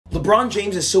LeBron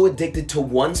James is so addicted to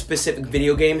one specific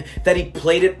video game that he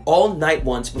played it all night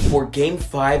once before Game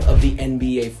 5 of the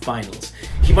NBA Finals.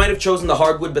 He might have chosen the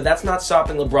hardwood, but that's not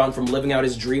stopping LeBron from living out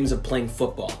his dreams of playing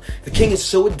football. The King is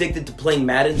so addicted to playing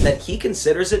Madden that he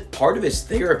considers it part of his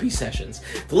therapy sessions.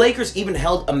 The Lakers even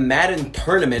held a Madden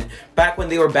tournament back when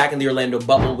they were back in the Orlando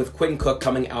bubble, with Quinn Cook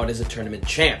coming out as a tournament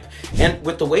champ. And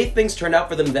with the way things turned out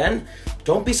for them then,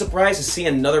 don't be surprised to see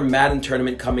another Madden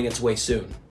tournament coming its way soon.